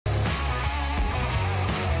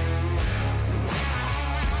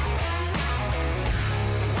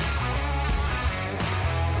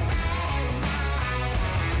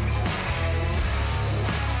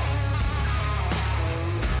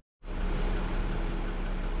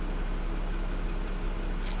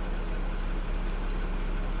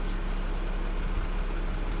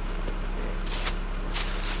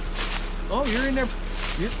No, you're in there.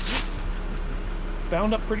 You're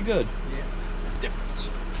bound up pretty good. Yeah. Difference.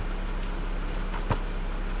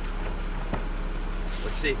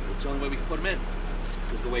 Let's see. It's the only way we can put them in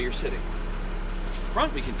is the way you're sitting.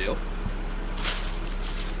 Front we can do.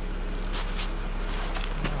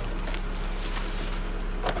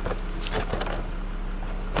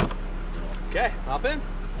 Okay, hop in.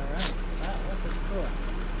 All right. Wow, that's cool.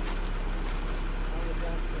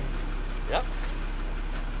 Yep.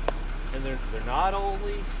 And they're not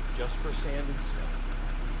only just for sand and snow.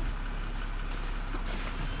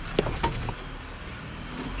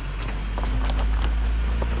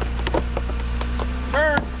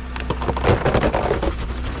 Turn.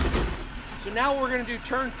 So now we're going to do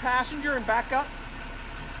turn passenger and back up.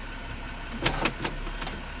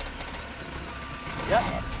 Yep.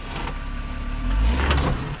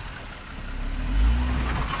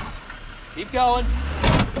 Keep going.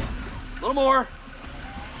 A little more.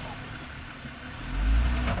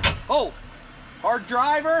 Hold. Hard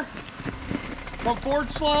driver. Come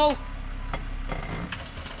forward slow.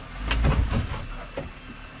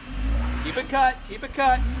 Keep it cut. Keep it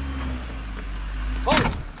cut.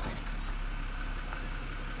 Hold.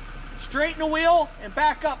 Straighten the wheel and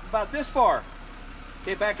back up about this far.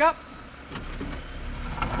 Okay, back up.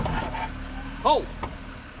 Hold.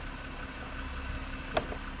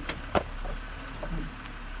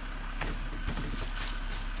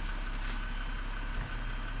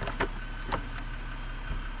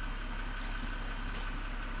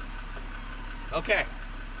 Okay.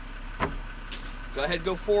 Go ahead,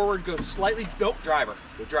 go forward, go slightly, nope, driver,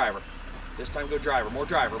 go driver. This time go driver, more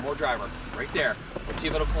driver, more driver. Right there. Let's see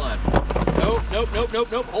if it'll climb. Nope, nope, nope, nope,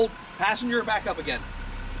 nope. Hold, passenger, back up again.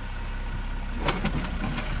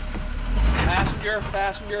 Passenger,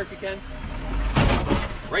 passenger if you can.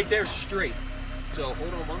 Right there, straight. So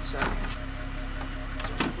hold on one second.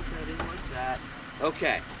 So put that in like that.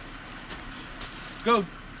 Okay. Go.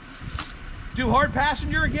 Do hard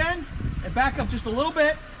passenger again and back up just a little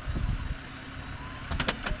bit.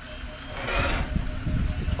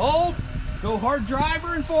 Hold. Go hard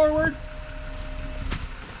driver and forward.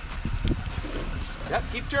 Yep,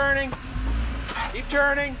 keep turning. Keep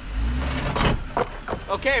turning.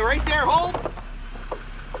 Okay, right there, hold.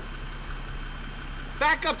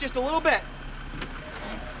 Back up just a little bit.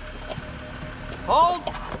 Hold.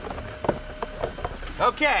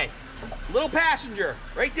 Okay, little passenger,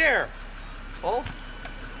 right there. Hold.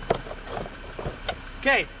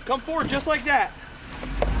 Okay, come forward just like that.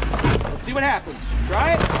 Let's see what happens.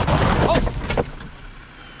 Try it. Oh.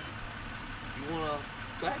 You wanna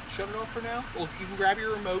go ahead, shut it off for now? Well, you can grab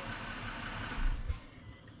your remote.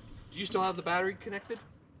 Do you still have the battery connected?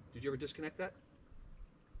 Did you ever disconnect that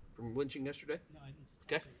from winching yesterday? No, I didn't.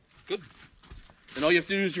 Okay, good. And all you have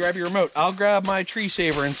to do is grab your remote. I'll grab my tree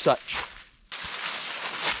saver and such.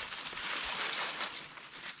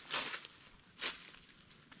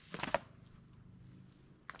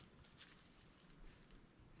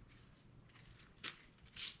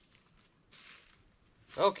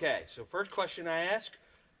 Okay, so first question I ask,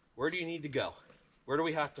 where do you need to go? Where do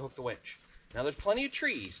we have to hook the winch? Now there's plenty of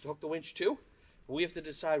trees to hook the winch to, but we have to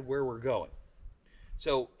decide where we're going.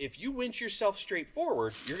 So if you winch yourself straight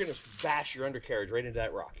forward, you're gonna bash your undercarriage right into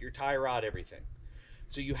that rock, your tie rod, everything.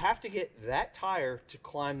 So you have to get that tire to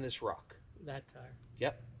climb this rock. That tire.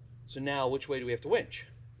 Yep. So now which way do we have to winch?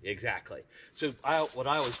 Exactly. So what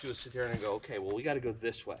I always do is sit there and go, okay, well we gotta go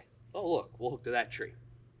this way. Oh look, we'll hook to that tree.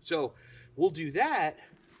 So we'll do that.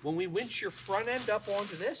 When we winch your front end up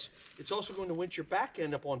onto this, it's also going to winch your back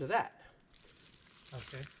end up onto that.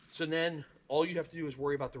 Okay. So then all you have to do is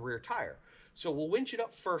worry about the rear tire. So we'll winch it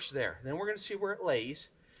up first there. Then we're going to see where it lays.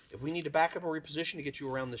 If we need to back up and reposition to get you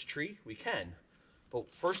around this tree, we can.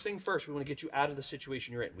 But first thing first, we want to get you out of the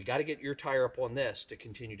situation you're in. We got to get your tire up on this to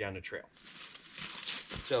continue down the trail.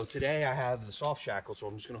 So today I have the soft shackle, so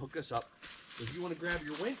I'm just going to hook this up. If you want to grab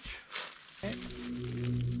your winch. Okay.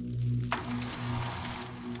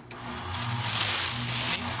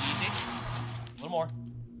 A little more.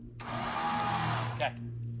 Okay.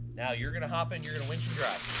 Now you're going to hop in, you're going to winch and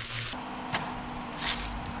drive.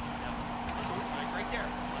 Now, right there.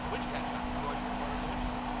 Let the winch catch up.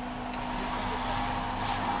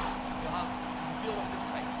 You'll feel like it's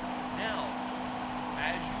tight. Now,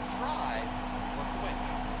 as you drive, work the winch.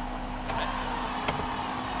 Okay?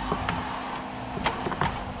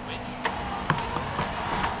 Winch.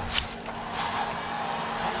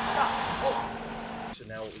 Stop. Oh. So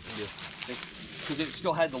now what we can do, because it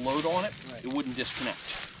still had the load on it, right, it wouldn't disconnect.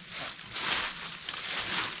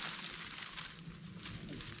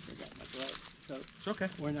 So it's okay.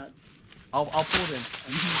 We're not. I'll pull it in.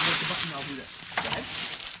 You can just hit the button, I'll do this. Go ahead.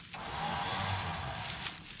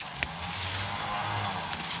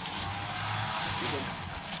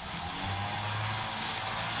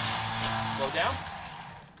 Slow down,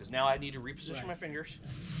 because now I need to reposition my fingers.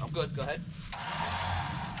 I'm good, go ahead.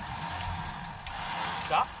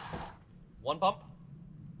 Stop. One bump.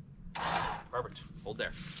 Perfect, hold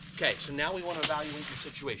there. Okay, so now we want to evaluate your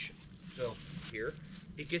situation. So here,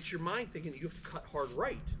 it gets your mind thinking that you have to cut hard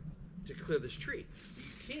right to clear this tree. But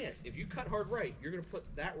you can't. If you cut hard right, you're going to put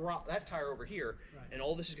that tire over here, and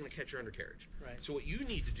all this is going to catch your undercarriage. So what you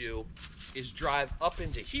need to do is drive up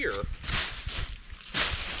into here,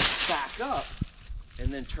 back up,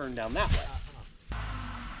 and then turn down that way.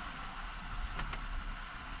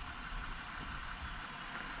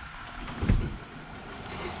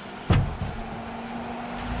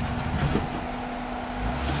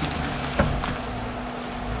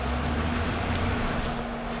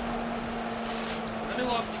 Let me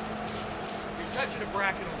look. You're touching a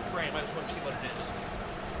bracket on the frame. I just want to see what it is.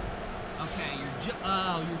 Okay,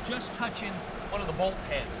 you're just touching one of the bolt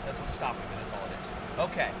heads. That's what's stopping it. That's all it is.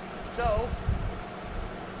 Okay, so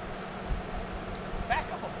back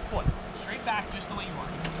up a foot, straight back, just the way you want.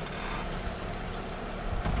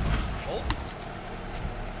 Hold.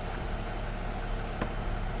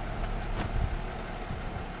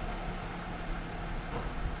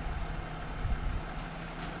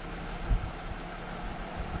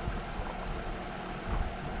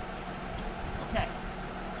 Okay,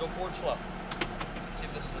 go forward slow. See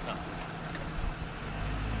if this is enough.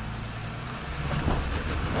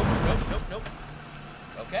 Nope.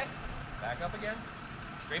 Okay, back up again.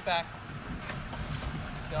 Straight back.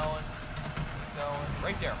 Keep going.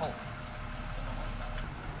 Right there, hold.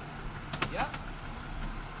 Yep.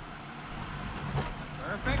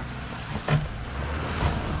 Perfect.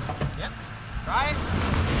 Yep. Try it.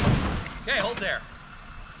 Okay, hold there.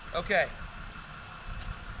 Okay.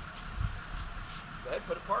 Go ahead,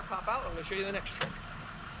 put a park, hop out. I'm going to show you the next trick.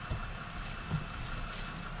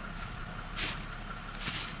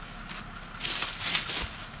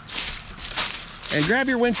 And grab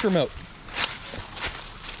your winch remote.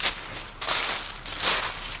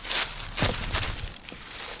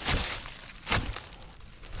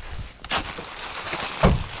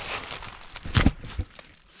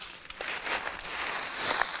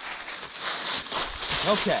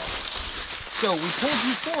 Okay, so we pulled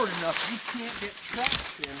you forward enough you can't get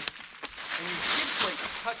traction, and your skid plate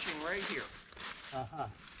is touching right here.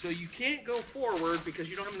 So you can't go forward because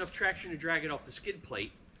you don't have enough traction to drag it off the skid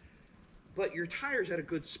plate. But your tire's at a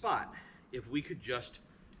good spot if we could just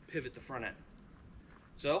pivot the front end.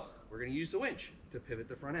 So we're going to use the winch to pivot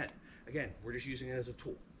the front end. Again, we're just using it as a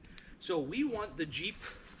tool. So we want the Jeep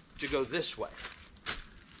to go this way.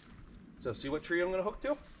 So see what tree I'm going to hook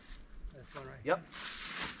to? That's one right. Yep.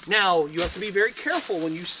 Now you have to be very careful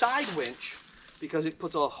when you side winch because it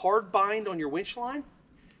puts a hard bind on your winch line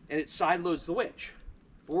and it side loads the winch.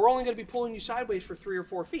 But we're only going to be pulling you sideways for 3 or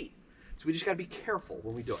 4 feet. So we just got to be careful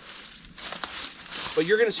when we do it. But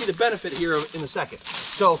you're going to see the benefit here in a second.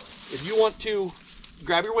 So if you want to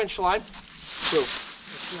grab your winch line, so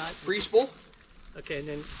free spool. Okay, and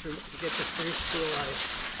then to get the free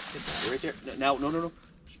spool, right there. Now, no.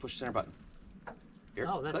 Just push the center button. Here.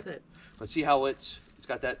 Oh, that's click. it. Let's see how it's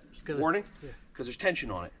got that warning? Yeah. Because there's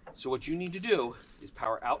tension on it. So what you need to do is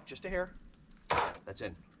power out just a hair. That's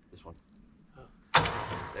in. This one. Oh.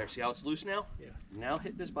 There, see how it's loose now? Yeah. Now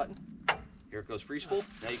hit this button. Here it goes, free spool.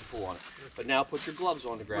 Now you can pull on it. But now put your gloves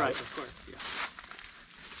on to grab it. Right, of course. Yeah.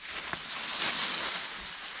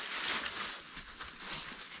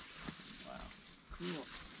 Wow. Cool.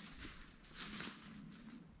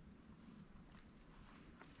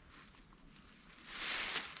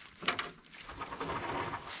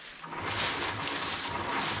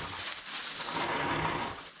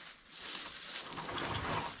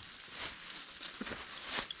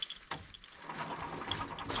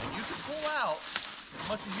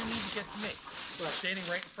 Much as you need to get to me. So I'm standing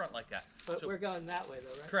right in front like that. But so, we're going that way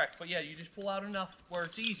though, right? Correct, but yeah, you just pull out enough where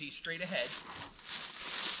it's easy, straight ahead.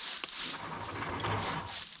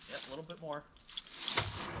 Yep, a little bit more.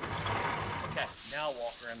 Okay, now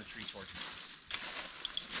walk around the tree towards me.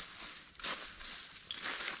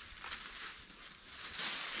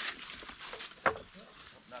 Oh,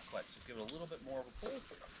 not quite, so give it a little bit more of a pull.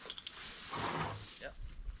 Yep.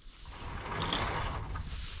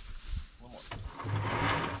 One more.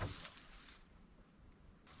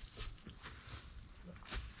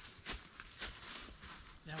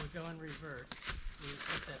 Now we go in reverse. We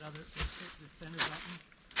hit that other, hit the center button.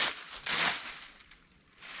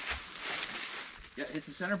 Yeah, hit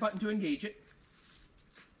the center button to engage it.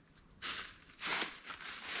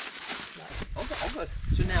 Okay, all good.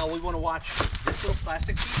 So now we want to watch this little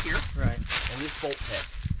plastic piece here. Right. And this bolt head.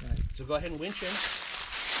 Right. So go ahead and winch in.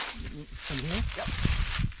 From here? Yep.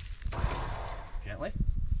 Gently.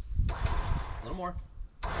 A little more.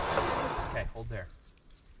 Okay, hold there.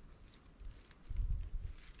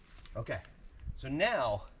 Okay. So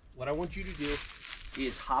now, what I want you to do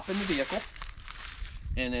is hop in the vehicle.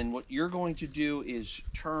 And then what you're going to do is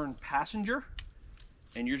turn passenger.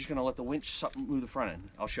 And you're just going to let the winch move the front end.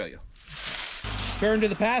 I'll show you. Turn to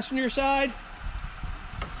the passenger side.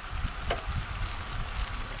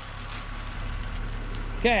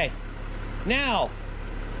 Okay, now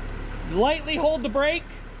lightly hold the brake,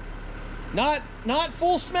 not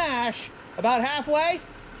full smash, about halfway,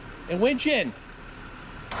 and winch in.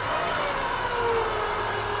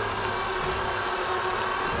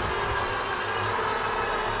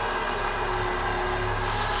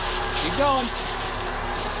 Keep going.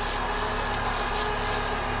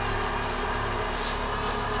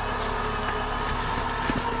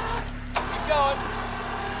 Keep going.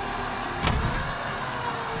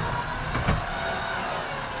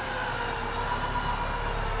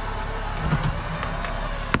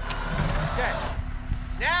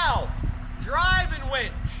 Now, drive and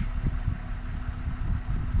winch.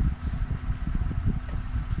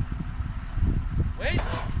 Winch.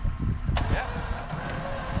 Yep.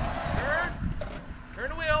 Turn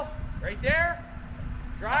the wheel. Right there.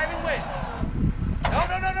 Drive and winch.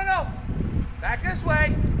 No. Back this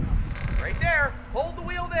way. Right there. Hold the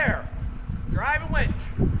wheel there. Drive and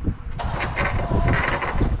winch.